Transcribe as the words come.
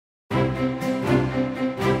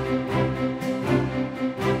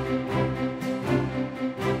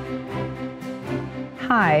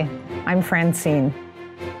Hi, I'm Francine.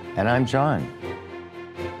 And I'm John.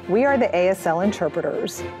 We are the ASL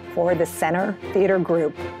interpreters for the Center Theater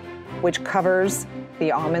Group, which covers the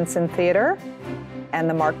Ahmanson Theatre and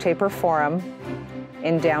the Mark Taper Forum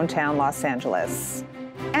in downtown Los Angeles,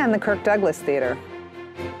 and the Kirk Douglas Theatre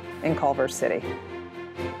in Culver City.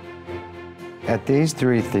 At these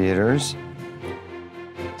three theaters,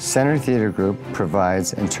 Center Theatre Group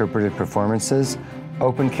provides interpreted performances,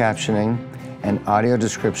 open captioning, and audio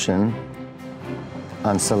description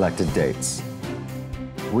on selected dates.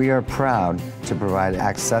 We are proud to provide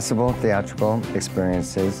accessible theatrical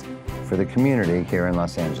experiences for the community here in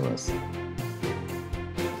Los Angeles.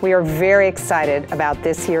 We are very excited about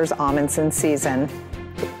this year's Ahmanson season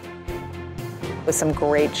with some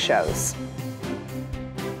great shows.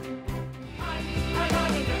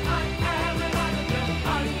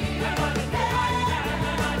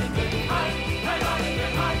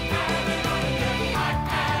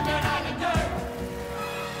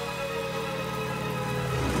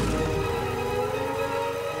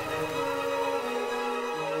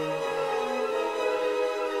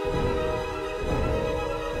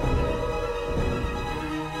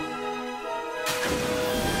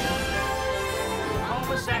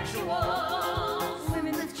 Homosexuals,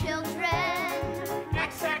 women with children,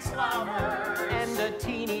 XX lovers, and a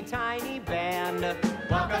teeny tiny band.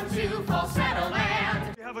 Welcome to Falsetto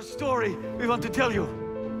Land. We have a story we want to tell you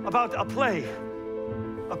about a play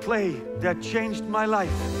that changed my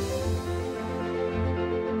life.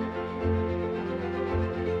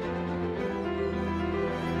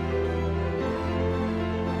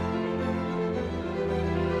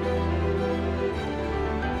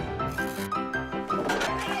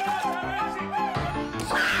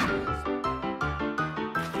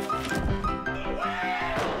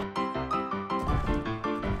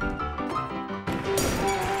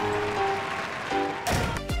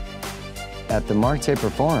 At the Mark Taper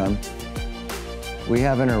Forum, we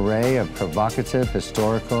have an array of provocative,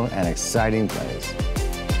 historical, and exciting plays.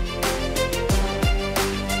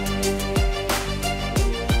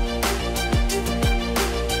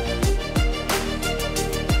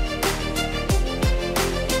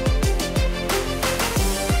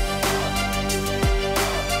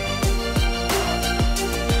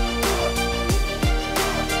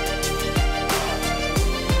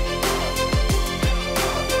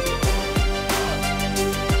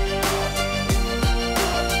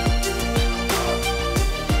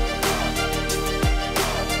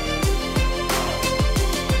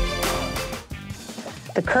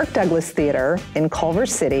 The Kirk Douglas Theatre in Culver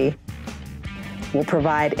City will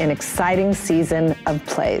provide an exciting season of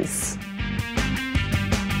plays.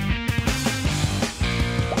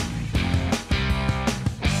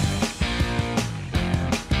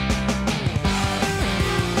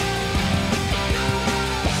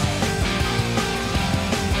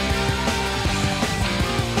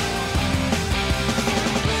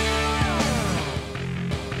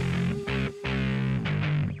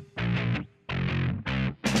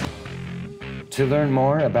 To learn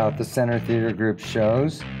more about the Center Theatre Group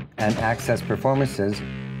shows and Access performances,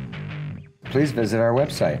 please visit our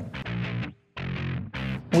website.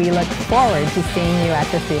 We look forward to seeing you at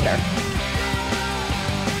the theater.